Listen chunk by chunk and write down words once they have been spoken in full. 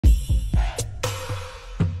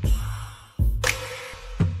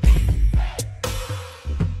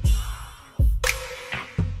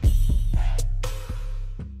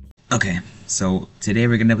Okay, so today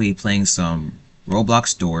we're gonna be playing some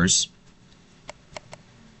Roblox doors.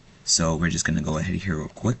 So we're just gonna go ahead here real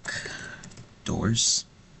quick. Doors.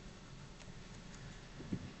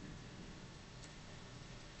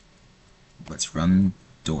 Let's run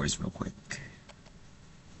doors real quick.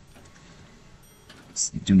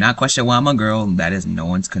 Do not question why I'm a girl. That is no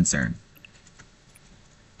one's concern.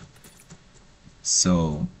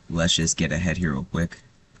 So let's just get ahead here real quick.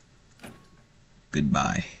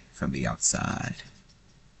 Goodbye from the outside.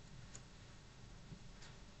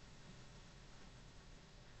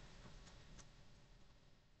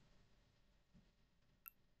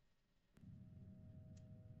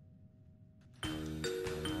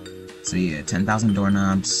 So yeah, 10,000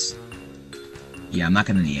 doorknobs. Yeah, I'm not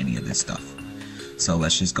gonna need any of this stuff. So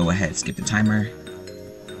let's just go ahead, skip the timer.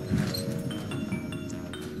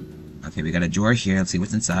 Okay, we got a drawer here. Let's see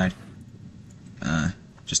what's inside.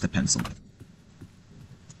 Just a pencil.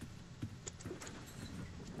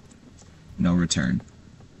 No return.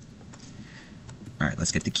 Alright,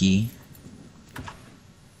 let's get the key.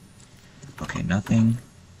 Okay, nothing.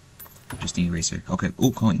 Just an eraser. Okay,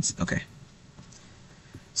 ooh, coins. Okay.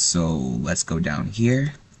 So, let's go down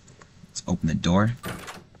here. Let's open the door.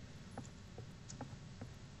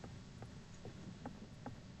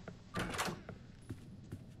 We're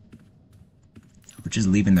just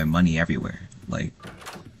leaving their money everywhere. Like,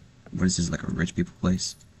 what is this, like a rich people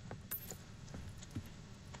place?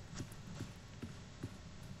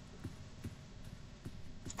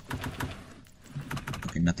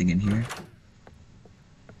 Okay, nothing in here.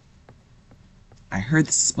 I heard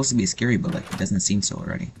this is supposed to be scary, but like, it doesn't seem so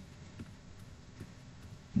already.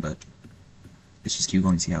 But, let's just keep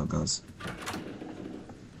going and see how it goes.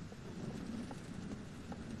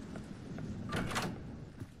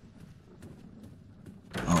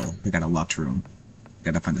 Oh, we got a locked room.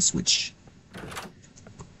 Gotta find the switch.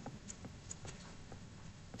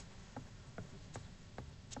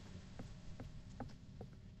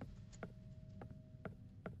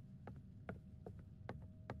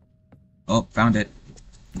 Oh, found it.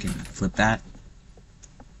 Okay, flip that.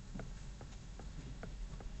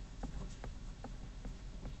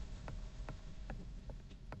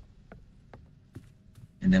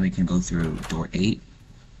 And then we can go through door 8.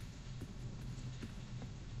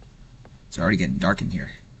 It's already getting dark in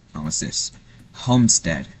here. Oh, what's this?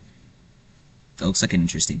 Homestead. That looks like an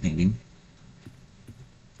interesting painting.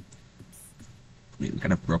 Wait, we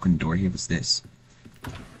got a broken door here. What's this?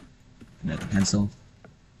 Another pencil.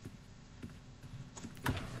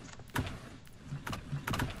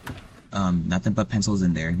 Nothing but pencils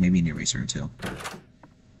in there. Maybe an eraser or two.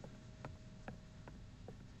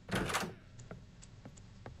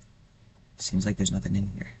 Seems like there's nothing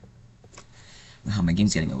in here. Wow, my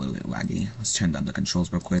game's getting a little bit laggy. Let's turn down the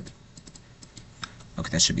controls real quick. Okay,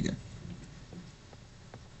 that should be good.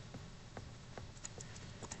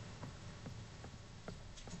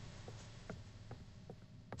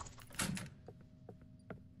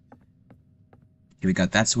 Here we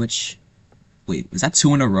got that switch. Wait, was that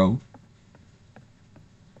 2 in a row?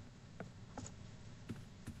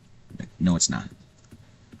 No, it's not.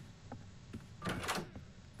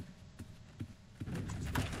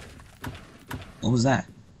 What was that?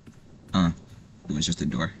 It was just a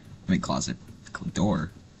door. I mean, closet.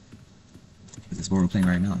 Door? Is this what we're playing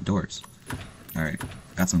right now? Doors. Alright,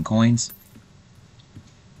 got some coins.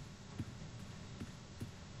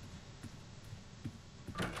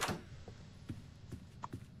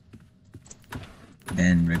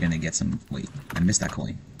 Then we're gonna get some... Wait, I missed that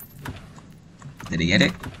coin. Did I get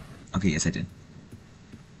it? Okay, yes I did.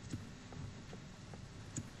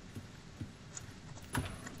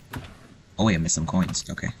 Oh wait, I missed some coins.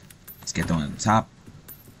 Okay. Let's get the one at the top.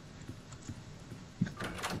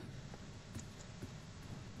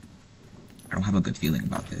 I don't have a good feeling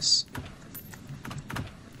about this.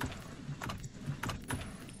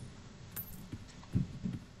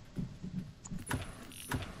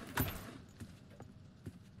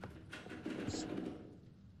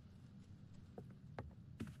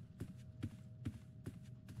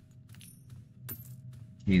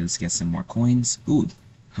 Okay, let's get some more coins. Ooh.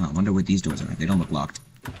 Huh, I wonder what these doors are. They don't look locked.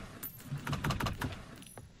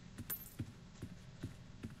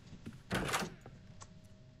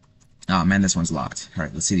 Oh man, this one's locked.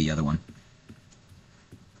 Alright, let's see the other one.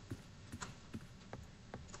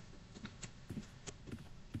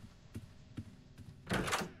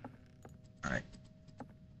 Alright.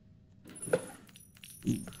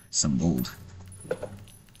 Ooh, some gold.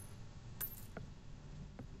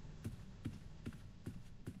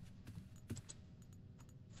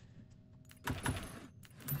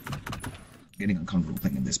 Getting uncomfortable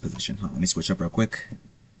playing in this position. Huh, let me switch up real quick.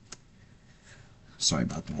 Sorry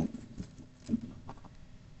about that.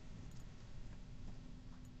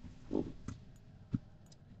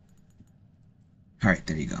 Alright,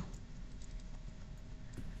 there you go.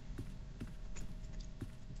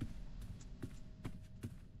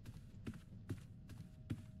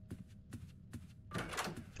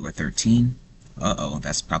 Door 13. Uh-oh,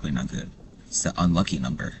 that's probably not good. It's the unlucky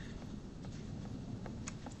number.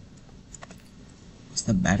 What's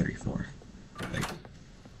the battery for? Like,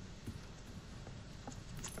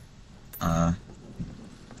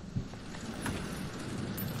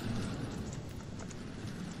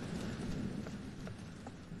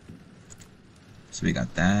 so we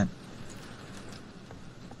got that.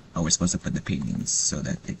 Oh, we're supposed to put the paintings so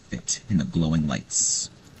that they fit in the glowing lights.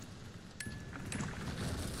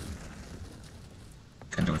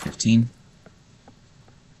 Got door 15.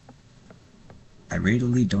 I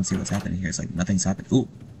really don't see what's happening here. It's like nothing's happening. Ooh!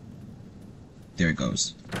 There it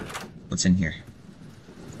goes. What's in here?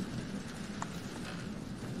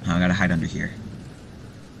 Oh, I gotta hide under here.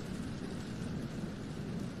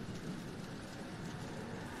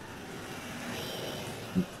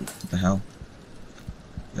 Ooh, what the hell?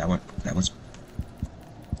 That was...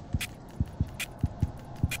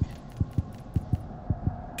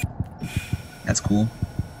 That's cool.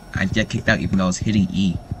 I get kicked out even though I was hitting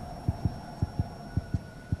E.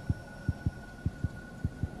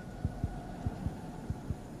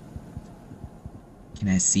 Can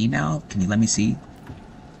I see now? Can you let me see?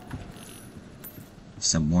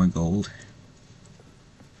 Some more gold.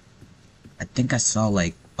 I think I saw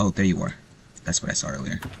like... Oh, there you are. That's what I saw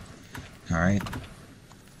earlier. Alright.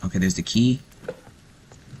 Okay, there's the key.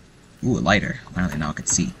 Ooh, a lighter. Finally, now I can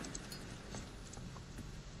see.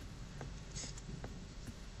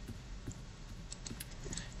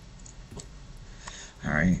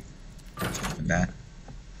 Alright. Let's open that.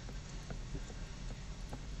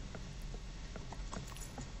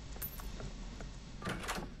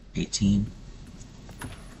 $18.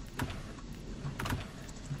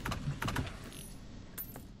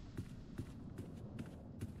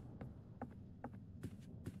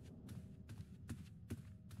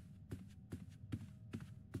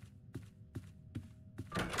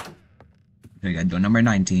 There we go, door number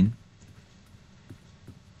 19.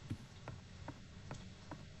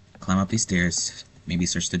 Climb up these stairs. Maybe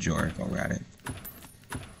search the drawer while we're at it.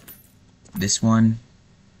 This one,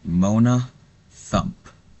 Mona Thump.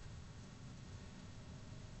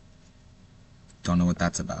 Don't know what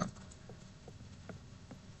that's about.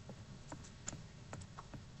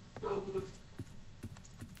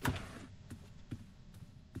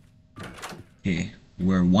 Okay,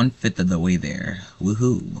 we're 1/5 of the way there.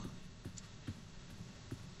 Woohoo!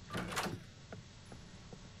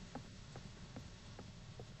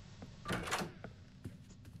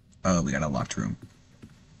 Oh, we got a locked room.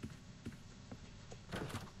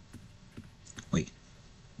 Wait.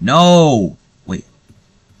 No! Wait.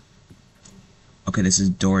 Okay, this is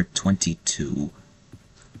door 22.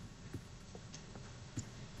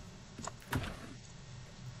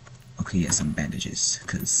 Okay, yeah, some bandages,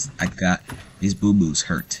 because I got these boo-boos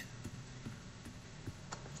hurt.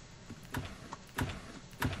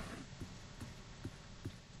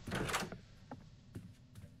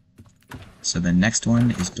 So the next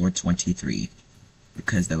one is door 23,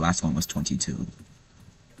 because the last one was 22.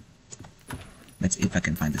 Let's see if I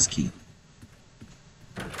can find this key.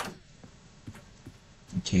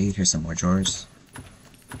 Okay, here's some more drawers.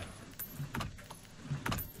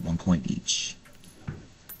 1 coin each.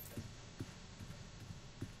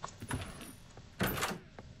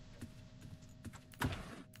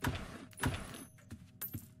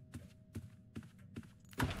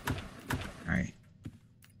 Alright.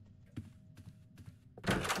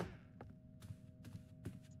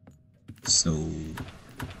 So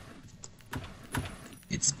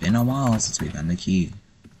it's been a while since we've gotten the key.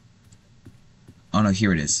 Oh no,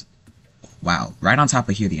 here it is. Wow, right on top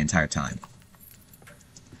of here the entire time.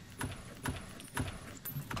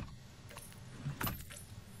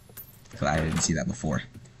 Glad I didn't see that before.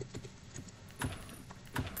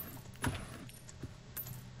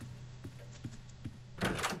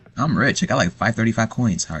 I'm rich. I got like 535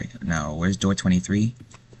 coins. Alright, now where's door 23?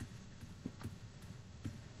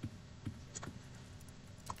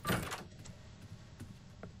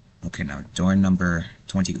 Okay, now door number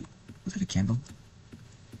 20. Was it a candle?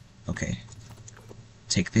 Okay.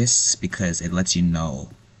 Take this because it lets you know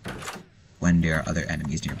when there are other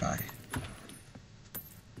enemies nearby.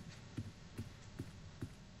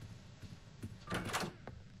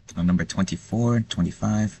 Now number 24,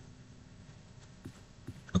 25.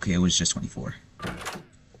 Okay, it was just 24.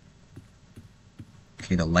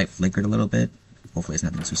 Okay, the light flickered a little bit. Hopefully it's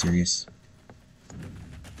nothing too serious.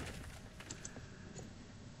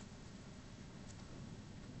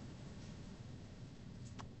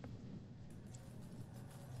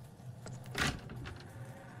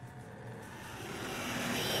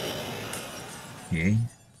 Okay.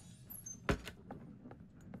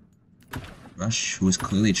 Rush, who is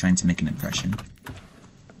clearly trying to make an impression.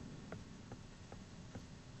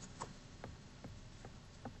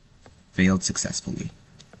 Failed successfully.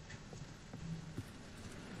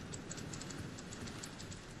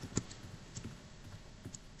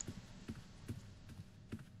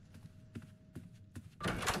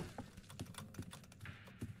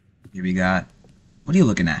 Here we got... What are you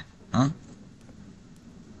looking at? Huh?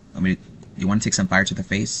 You want to take some fire to the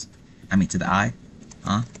face? I mean, to the eye?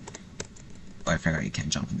 Huh? Oh, I forgot you can't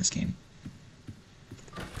jump in this game.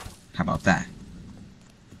 How about that?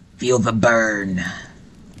 Feel the burn!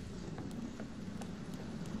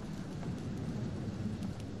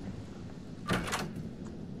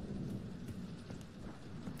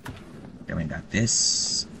 Then we got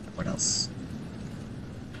this. What else?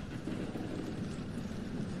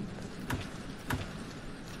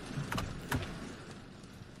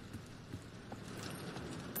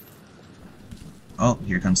 Oh,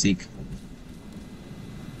 here comes Seek.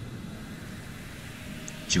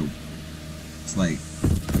 Chew. It's like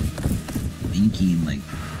inky and like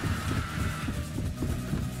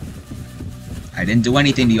I didn't do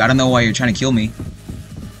anything to you. I don't know why you're trying to kill me.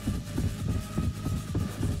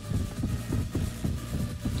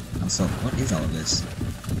 Also, what is all of this?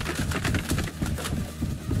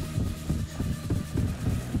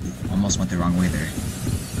 Almost went the wrong way there.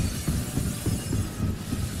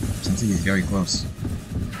 Sounds like he's very close.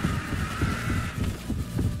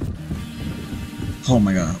 Oh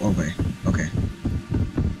my god, okay, okay.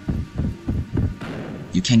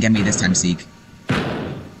 You can't get me this time, Seek.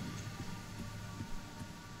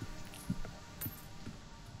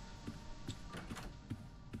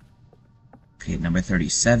 Okay, number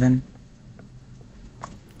 37.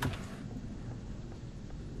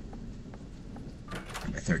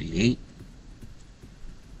 Number 38.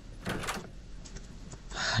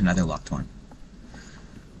 Another locked one.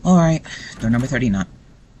 Alright, door number 39.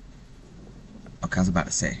 Okay, I was about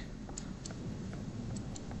to say.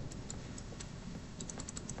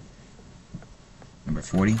 Number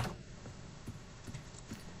 40.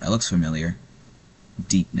 That looks familiar.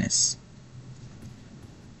 Deepness.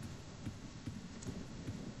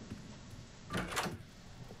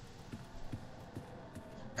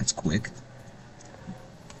 That's quick.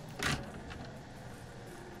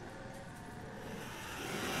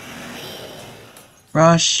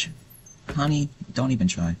 Rush! Honey, don't even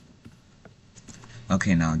try.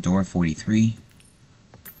 Okay, now door 43.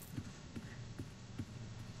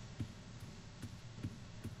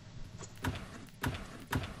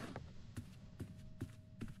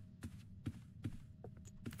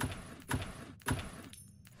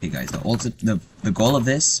 Hey guys, the goal of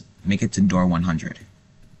this, make it to door 100.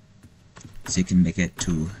 So you can make it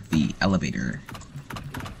to the elevator.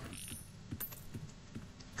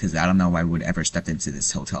 Because I don't know why I would ever step into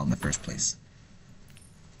this hotel in the first place.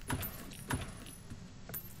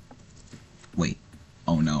 Wait.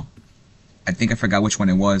 Oh no. I think I forgot which one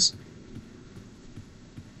it was.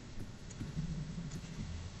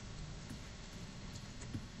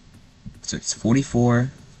 So it's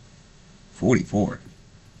 44. 44.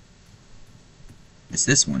 It's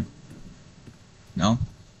this one. No?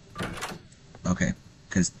 Okay.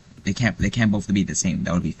 Because they can't both be the same.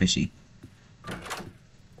 That would be fishy.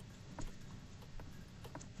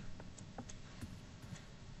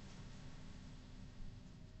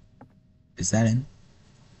 Is that in?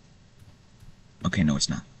 Okay, no, it's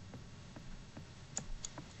not.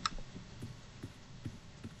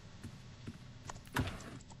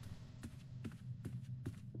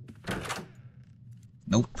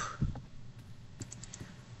 Nope.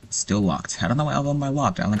 Still locked. I don't know why all of them are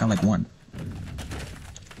locked. I only got like one.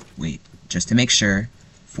 Wait, just to make sure.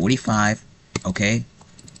 45. Okay.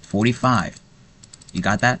 45. You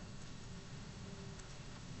got that?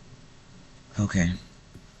 Okay.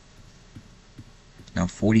 Now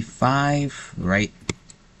 45, right?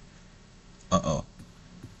 Uh-oh.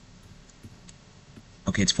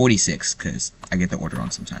 Okay, it's 46, because I get the order wrong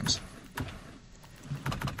sometimes.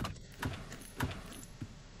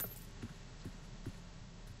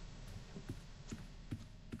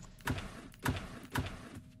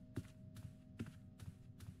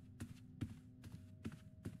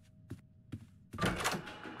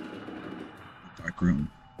 Dark room.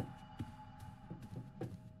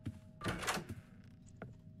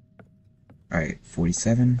 Alright,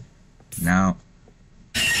 47. Now...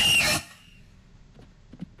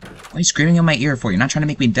 What are you screaming in my ear for? You're not trying to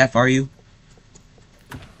make me deaf, are you?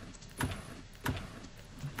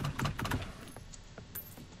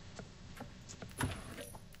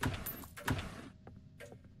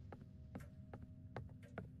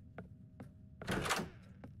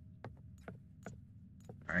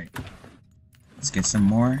 Let's get some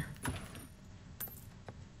more.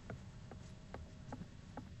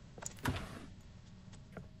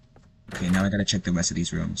 Okay, now I gotta check the rest of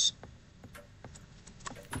these rooms.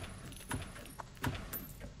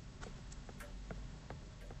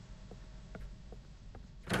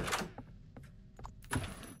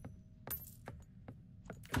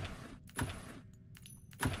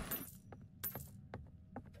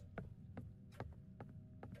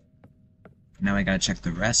 Now I gotta check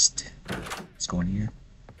the rest. Let's go in here.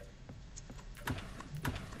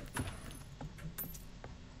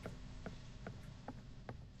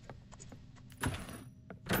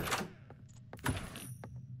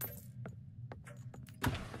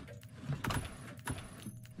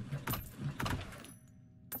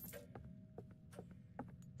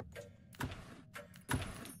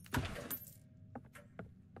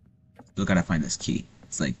 Still gotta find this key.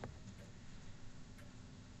 It's like...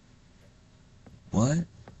 What?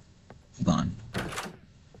 Hold on.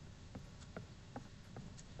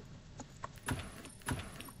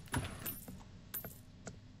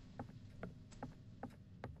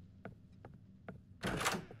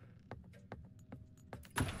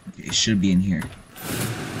 Okay, it should be in here.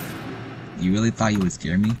 You really thought you would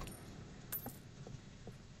scare me?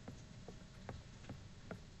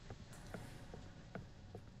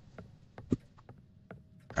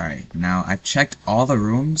 Alright, now I've checked all the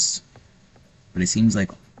rooms, but it seems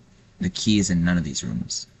like the key is in none of these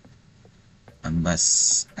rooms.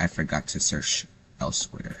 Unless I forgot to search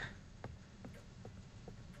elsewhere.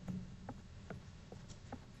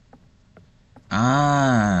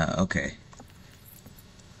 Ah, okay.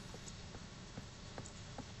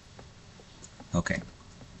 Okay.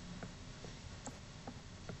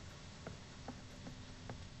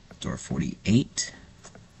 Door 48.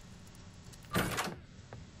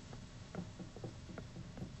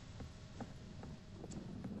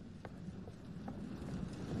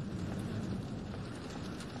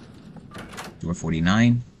 Door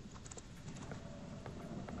 49.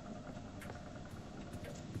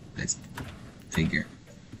 Let's figure.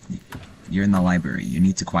 You're in the library. You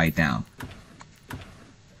need to quiet down.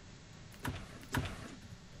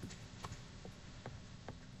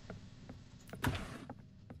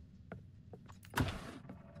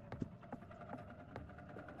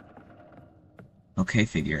 Okay,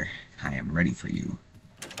 figure. I am ready for you.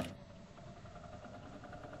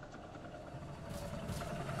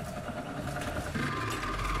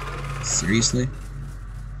 Seriously?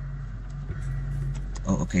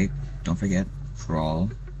 Oh, okay. Don't forget. Crawl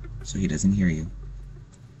so he doesn't hear you.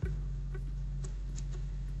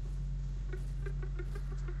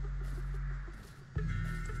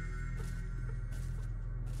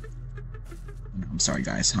 I'm sorry,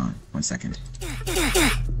 guys. 1 second.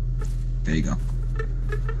 There you go.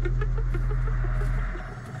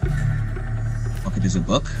 Okay, there's a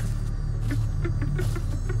book.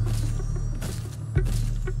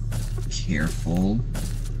 Careful.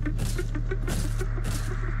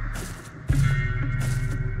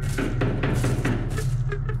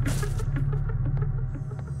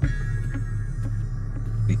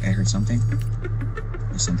 Wait, I heard something.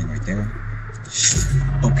 There's something right there.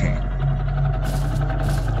 Okay.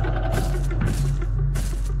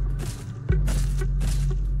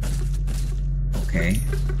 Okay.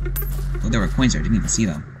 Oh, there were coins there. I didn't even see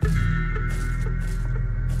them.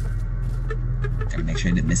 Gotta make sure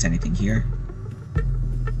I didn't miss anything here.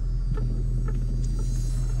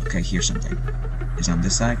 Okay, here's something. Is it on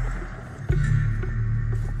this side?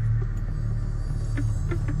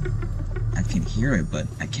 I can hear it, but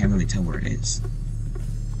I can't really tell where it is.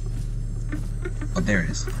 Oh, there it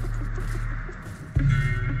is.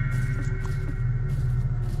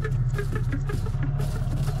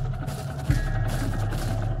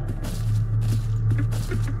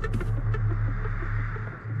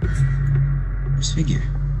 Where's Figure?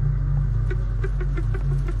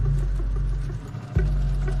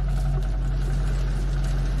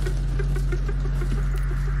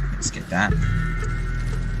 Let's get that.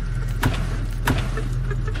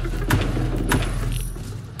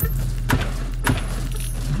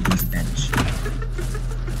 Here's a bench.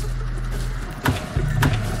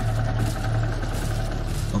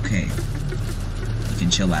 Okay. You can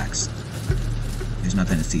chillax. There's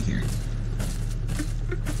nothing to see here.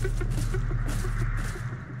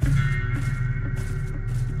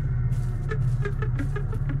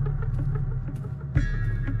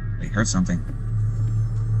 I heard something.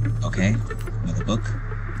 Okay, another book.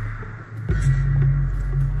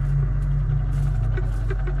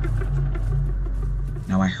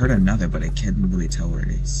 Now I heard another, but I can't really tell where it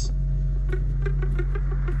is.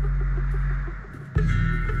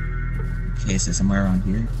 Okay, is it somewhere around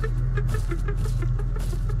here?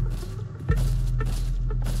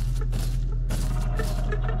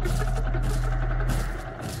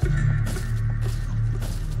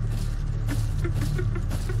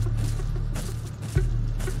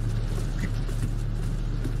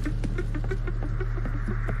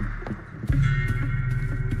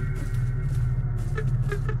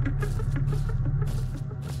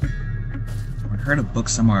 heard a book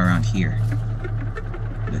somewhere around here,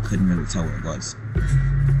 but I couldn't really tell where it was.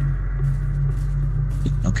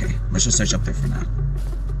 Okay, let's just search up there for now.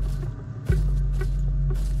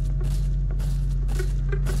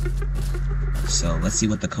 So let's see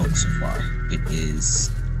what the code is so far. It is...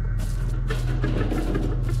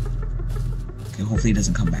 Okay, hopefully it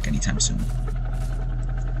doesn't come back anytime soon.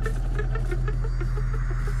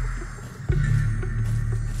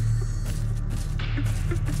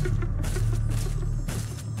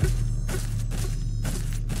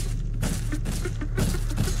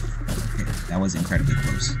 Okay, that was incredibly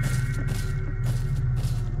close.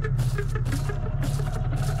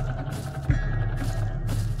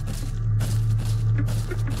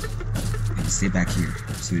 Stay back here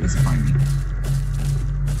so he doesn't find me.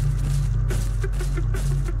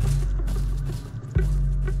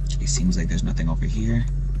 Okay, seems like there's nothing over here.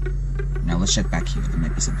 Now let's check back here. There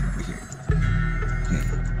might be something over here. Okay,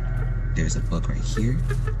 there's a book right here.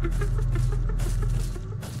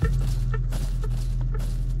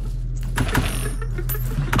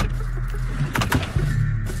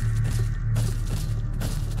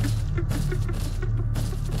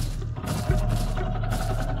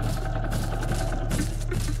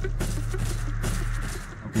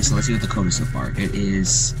 So let's see what the code is so far. It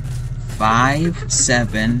is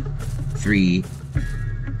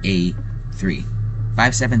 57383.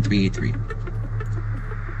 57383.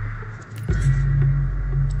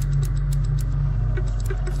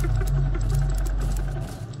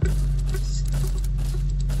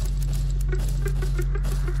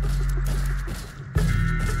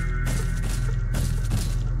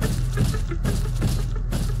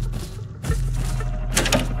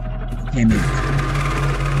 Okay, maybe.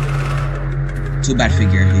 Too bad,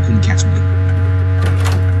 figure. You couldn't catch me.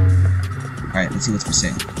 Alright, let's see what's for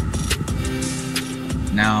sale.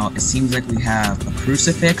 Now, it seems like we have a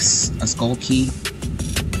crucifix, a skull key,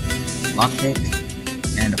 lockpick,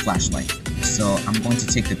 and a flashlight. So, I'm going to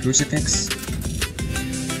take the crucifix,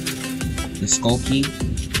 the skull key.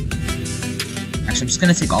 Actually, I'm just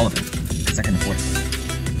going to take all of it, because I can afford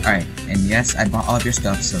it. Alright, and yes, I bought all of your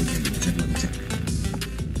stuff, so you took a little tip.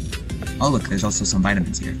 Oh look, there's also some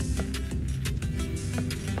vitamins here.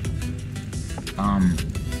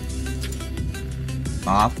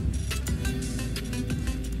 Bob?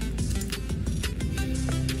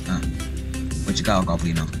 What you got,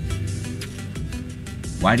 Goblino?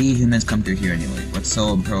 Why do you humans come through here anyway? What's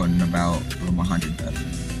so important about room 100, though?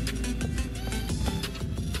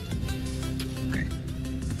 Okay.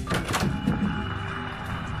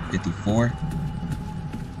 54.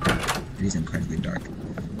 It is incredibly dark.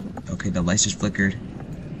 Okay, the lights just flickered.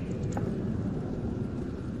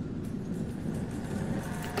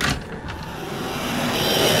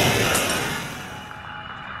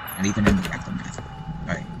 And even in the aftermath.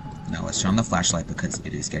 Alright, now let's turn on the flashlight because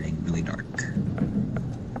it is getting really dark.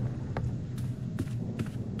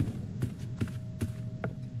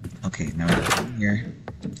 Okay, now we're in here.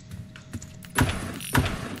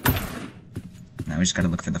 Now we just gotta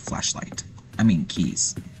look for the flashlight. I mean,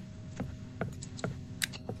 keys.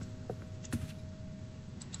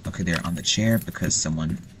 Okay, they're on the chair because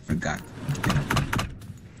someone forgot to pick them up.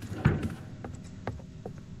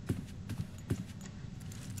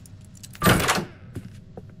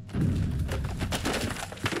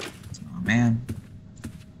 Man.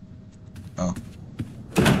 Oh.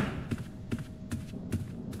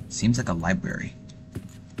 Seems like a library.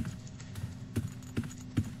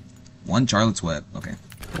 One Charlotte's Web. Okay.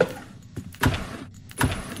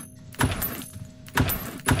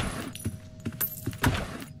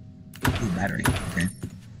 Ooh, battery. Okay.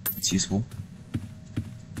 It's useful.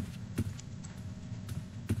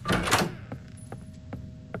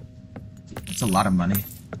 It's a lot of money.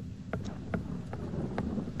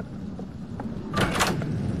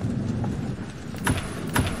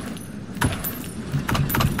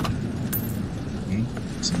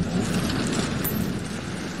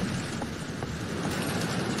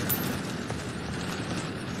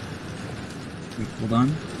 Hold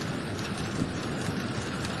on.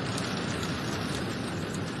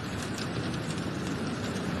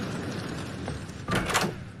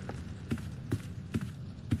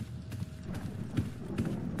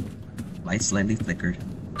 Light slightly flickered.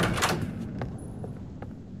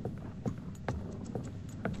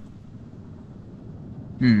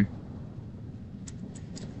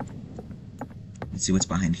 Let's see what's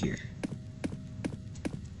behind here.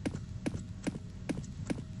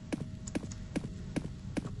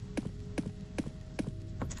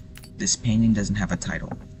 This painting doesn't have a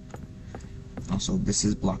title. Also, this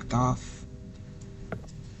is blocked off.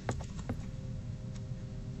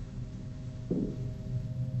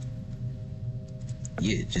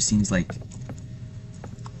 Just seems like...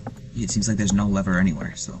 It seems like there's no lever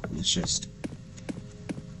anywhere, so let's just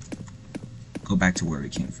go back to where we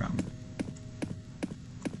came from.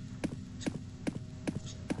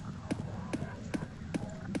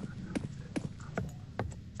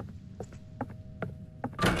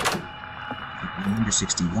 Number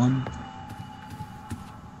 61.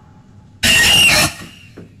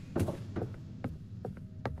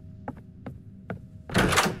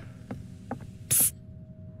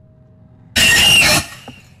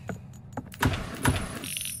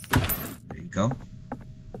 There you go.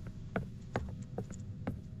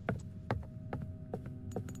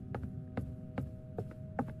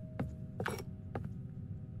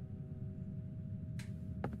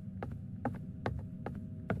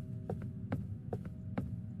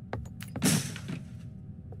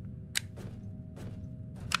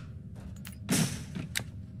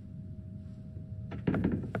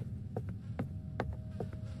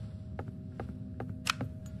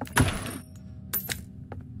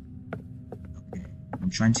 I'm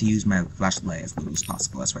trying to use my flashlight as little as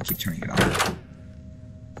possible, that's why I keep turning it off.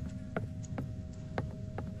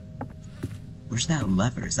 Where's that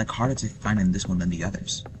lever? It's like harder to find in this one than the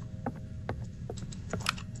others.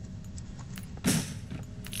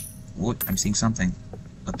 Oh, I'm seeing something.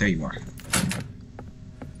 But there you are.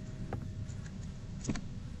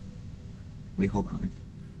 Wait, hold on.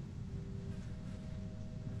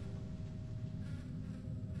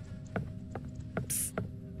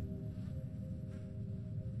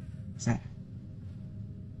 What's that?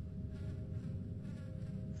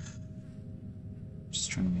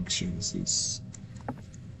 Just trying to make sure this is...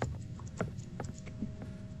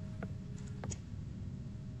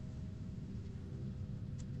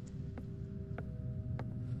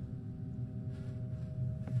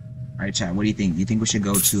 Alright, chat, what do you think? You think we should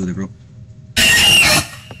go to the room?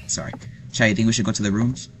 Sorry. Chat, you think we should go to the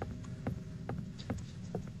rooms?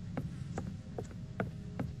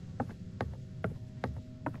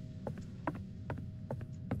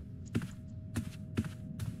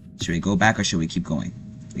 Should we go back or should we keep going?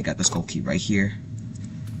 We got the skull key right here.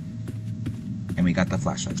 And we got the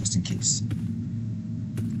flashlight just in case.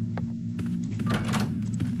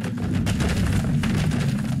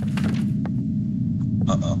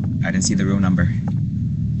 Uh-oh. I didn't see the room number.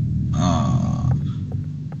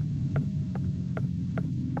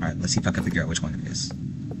 Alright, let's see if I can figure out which one it is.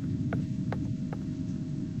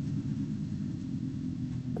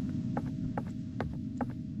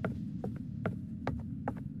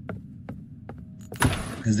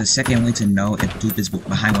 Because the second way to know if Dupe is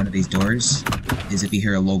behind one of these doors is if you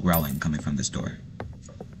hear a low growling coming from this door.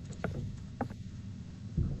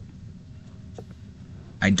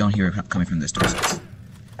 I don't hear it coming from this door.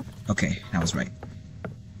 Okay, I was right.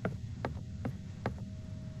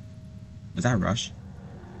 Was that a rush?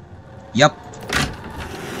 Yup.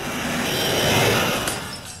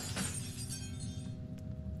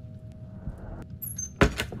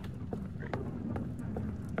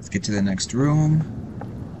 Let's get to the next room.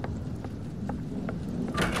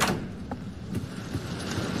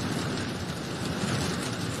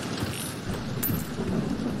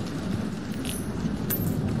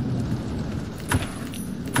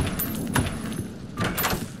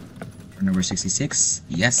 Number 66.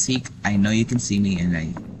 Yes, Seek. I know you can see me, and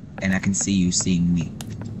I can see you seeing me.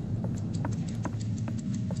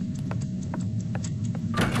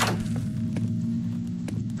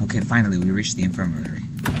 Okay, finally we reached the infirmary.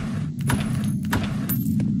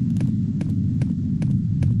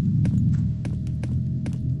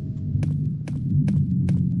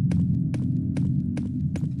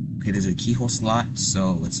 Okay, there's a keyhole slot,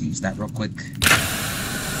 so let's use that real quick.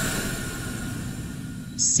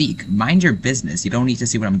 Seek, mind your business. You don't need to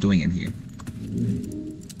see what I'm doing in here.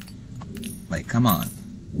 Like, come on.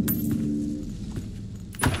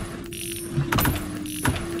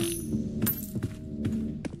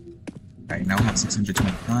 Alright, now I have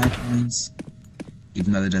 625 points.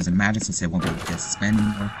 Even though that doesn't matter since I won't be able to get spend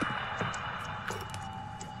anymore.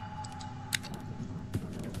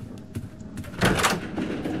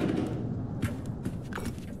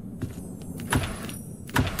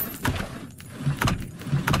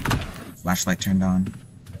 Flashlight turned on.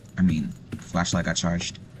 I mean, flashlight got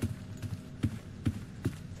charged.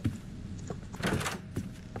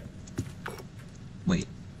 Wait,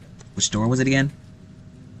 which door was it again?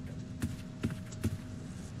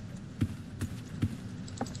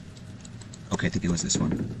 Okay, I think it was this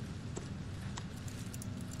one.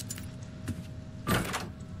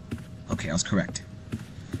 Okay, I was correct.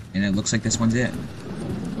 And it looks like this one's it.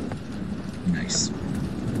 Nice.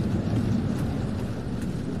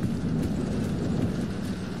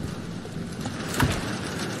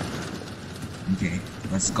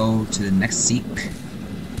 let's go to the next seek.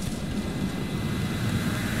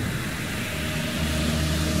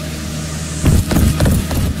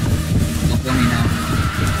 Don't kill me now.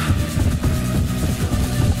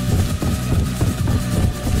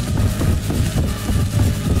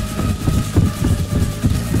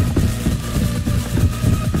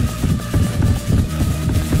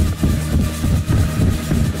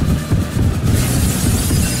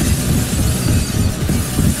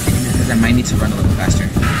 I might need to run a little faster.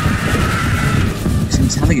 It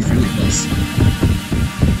sounds like it's really close.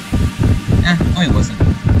 No, it wasn't.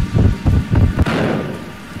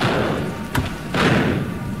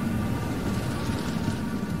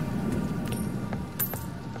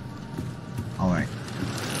 Alright.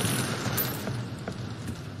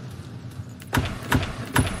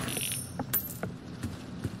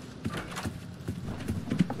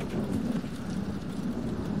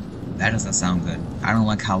 That doesn't sound good. I don't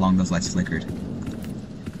like how long those lights flickered.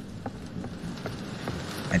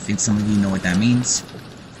 I think some of you know what that means.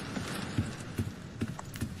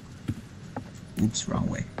 Oops, wrong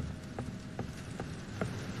way.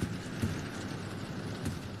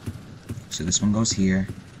 So this one goes here.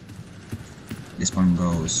 This one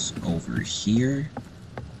goes over here.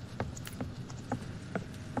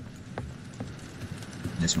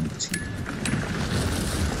 This one goes here.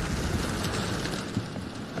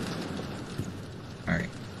 Alright.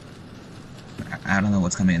 I don't know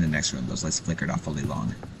what's coming in the next room. Those lights flickered awfully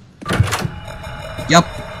long. Yup!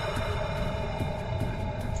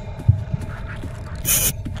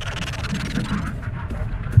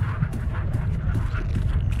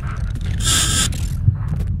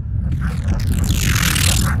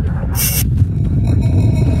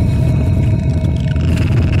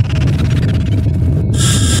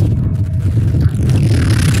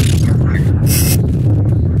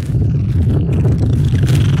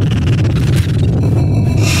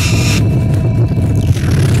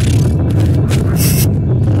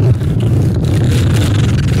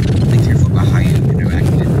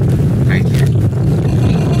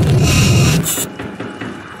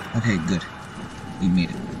 Okay, good. We made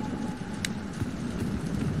it.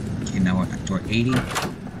 Okay, now we're at door 80.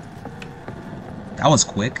 That was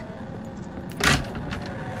quick.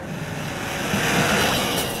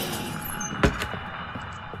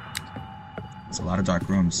 It's a lot of dark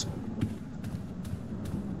rooms.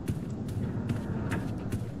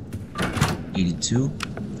 82.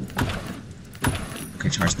 Okay,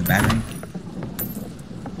 charge the battery.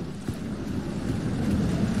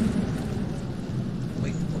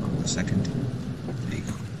 Second. There you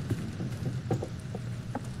go.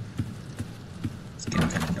 It's getting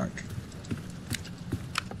kind of dark.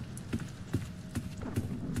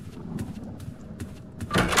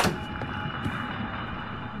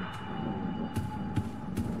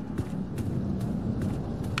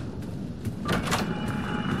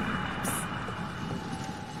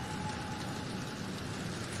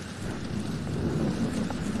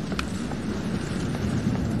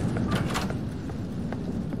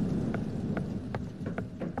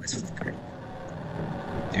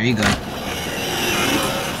 There you go.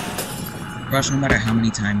 Rush, no matter how many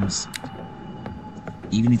times,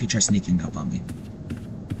 even if you try sneaking up on me.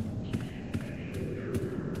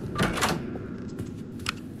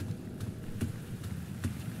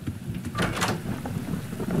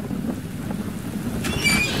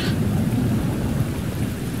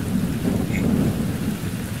 Okay.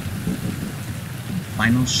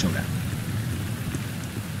 Final showdown.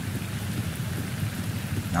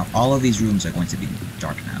 Now all of these rooms are going to be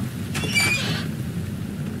dark now.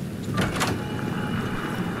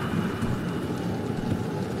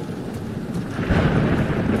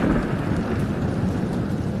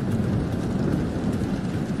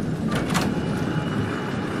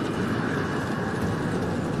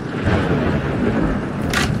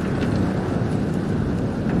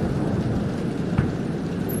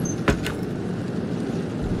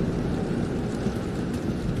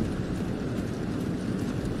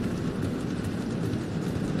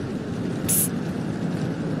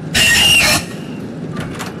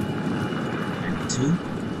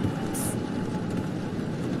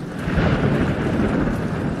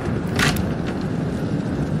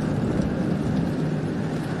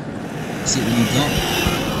 See, when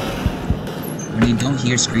you don't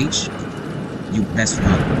hear Screech, you best run.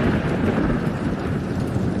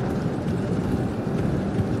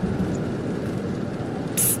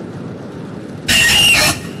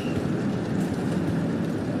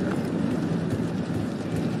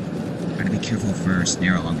 Gotta be careful for a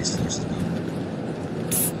snare along these floors as well.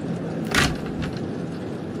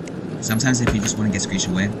 Sometimes if you just want to get Screech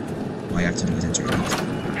away, all you have to do is enter a closet.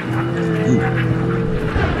 Ooh.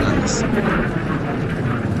 Nice.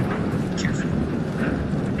 Careful.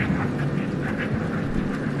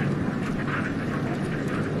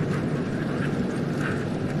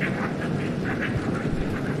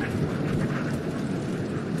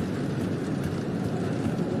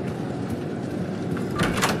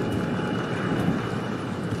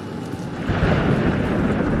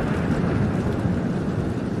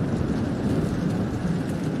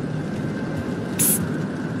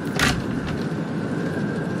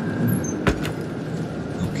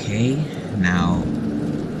 Okay, now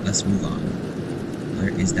let's move on. Where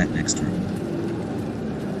is that next room?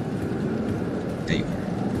 There you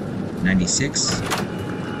are. 96.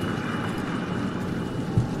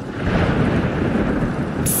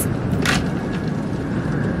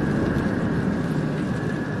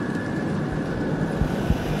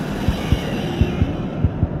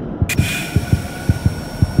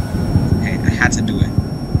 Okay, I had to do it.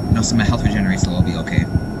 No, so my health regenerates, so I'll be okay.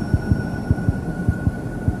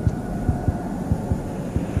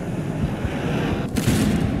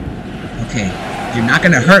 Okay, you're not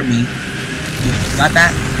gonna hurt me. You got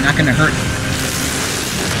that? You're not gonna hurt me.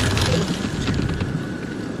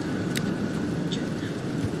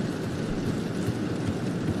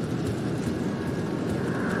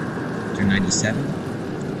 You're 97.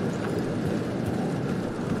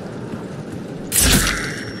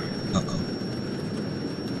 Uh-oh.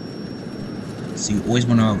 So you always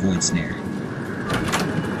want to avoid snare.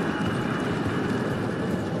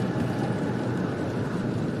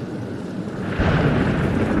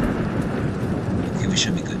 We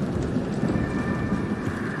should be good.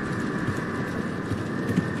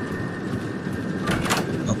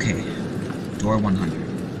 Okay, door 100.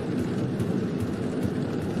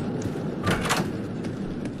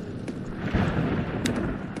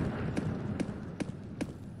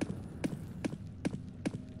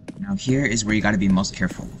 Now here is where you gotta be most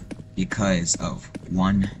careful because of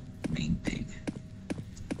one main thing.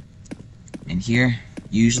 And here,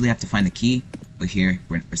 you usually have to find the key, but here,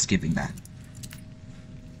 we're skipping that.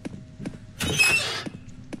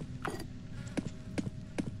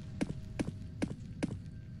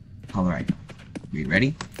 Alright, are you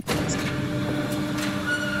ready? Let's go.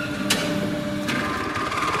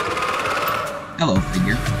 Hello,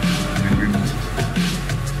 figure. Remember me?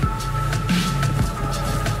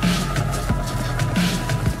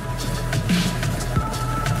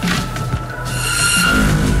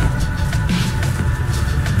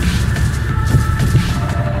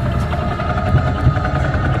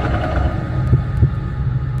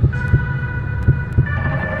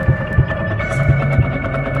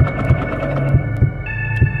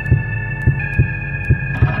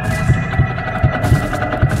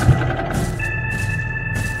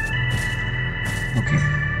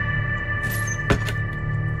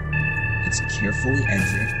 Carefully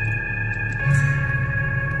exit,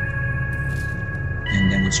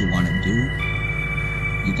 and then what you want to do,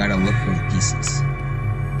 you gotta look for the pieces.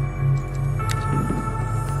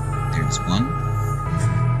 There's 1,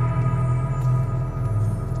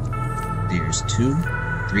 there's 2,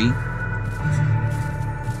 3.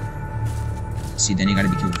 See, then you gotta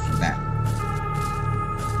be careful for that.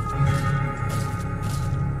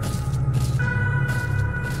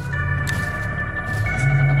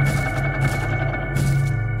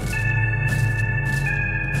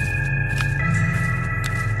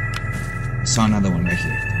 Saw another one right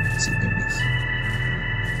here. Let's see, there it is.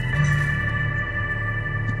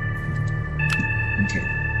 Okay.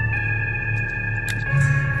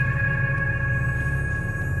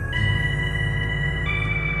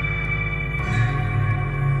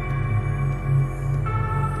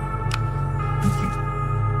 Okay.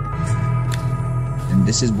 And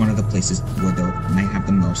this is one of the places where they might have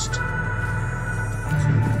the most.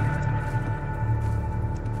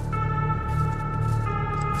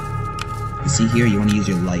 See here, you want to use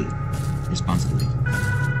your light responsibly.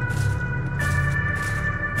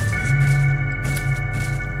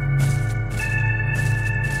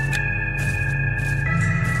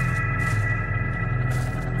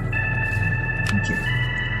 Okay,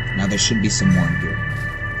 now there should be some more in here.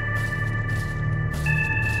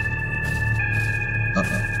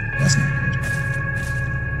 Uh-oh, that's not good.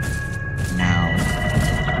 Now...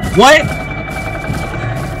 What?!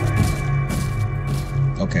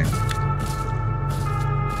 Okay.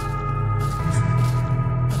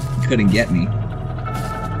 Couldn't get me.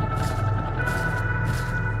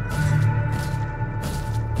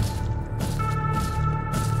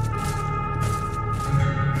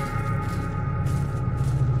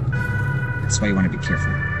 That's why you want to be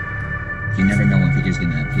careful. You never know when figure's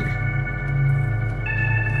gonna appear.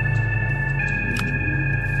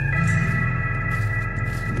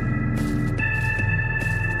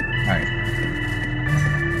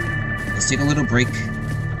 let's take a little break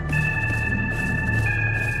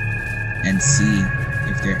and see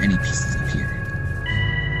if there are any pieces up here.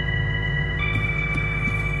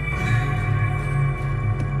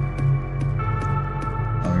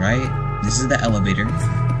 Alright, this is the elevator.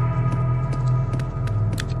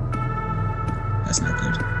 That's not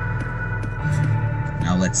good.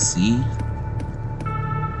 Now let's see.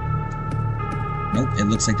 Nope, it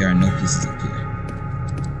looks like there are no pieces up here.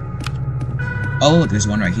 Oh, look, there's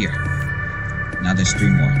one right here. Now there's 3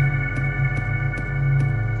 more.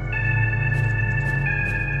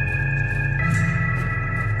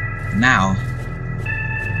 Now,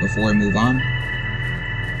 before we move on,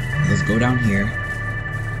 let's go down here.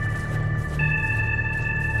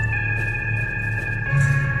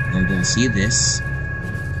 We'll see this,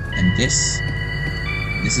 and this.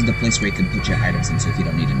 This is the place where you can put your items into if you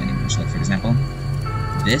don't need them anymore. So, like, for example,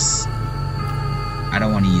 this, I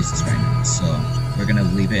don't want to use this right now, so we're gonna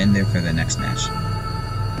leave it in there for the next match.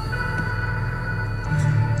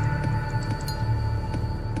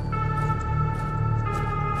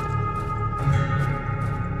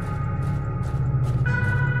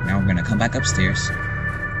 Now we're gonna come back upstairs.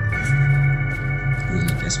 Ooh,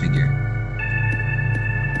 look at this figure.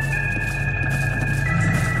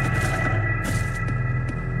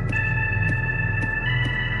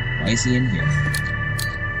 Why is he in here?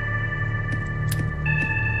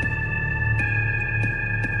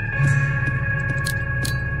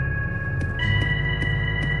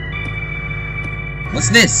 What's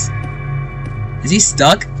this? Is he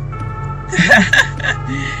stuck?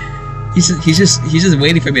 he's just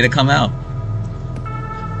waiting for me to come out.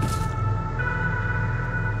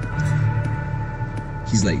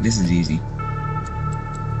 He's like, this is easy.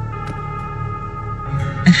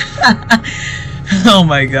 Oh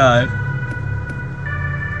my god.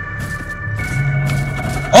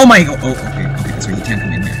 Oh my god. Oh, okay, that's right. He can't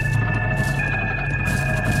come in here.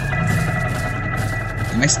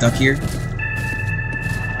 Am I stuck here?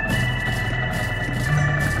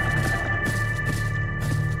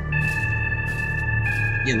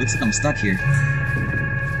 Yeah, it looks like I'm stuck here.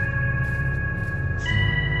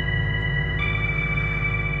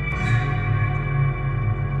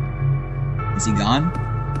 Is he gone?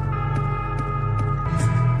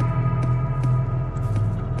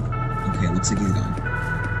 Okay, it looks like he's gone.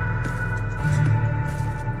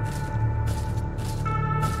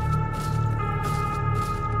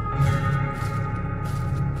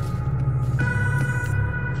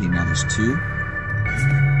 Okay, now there's 2.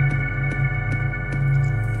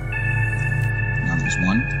 Now there's 1.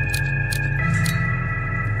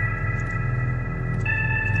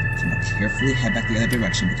 So now carefully head back the other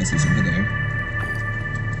direction because he's over there.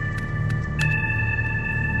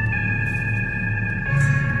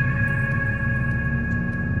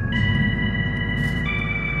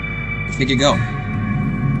 Where'd you go?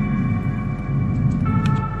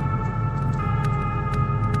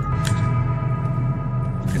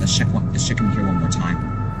 Okay, let's check in here one more time.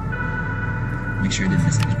 Make sure I didn't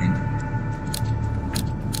miss anything.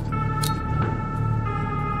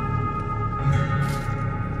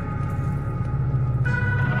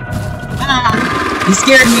 Ah! He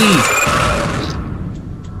scared me!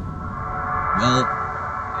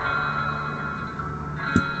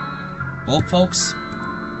 Well, folks.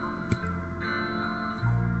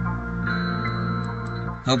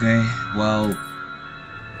 Okay, well,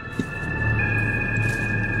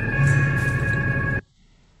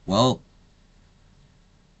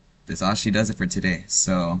 this actually does it for today.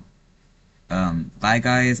 So, bye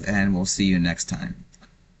guys, and we'll see you next time.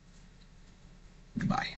 Goodbye.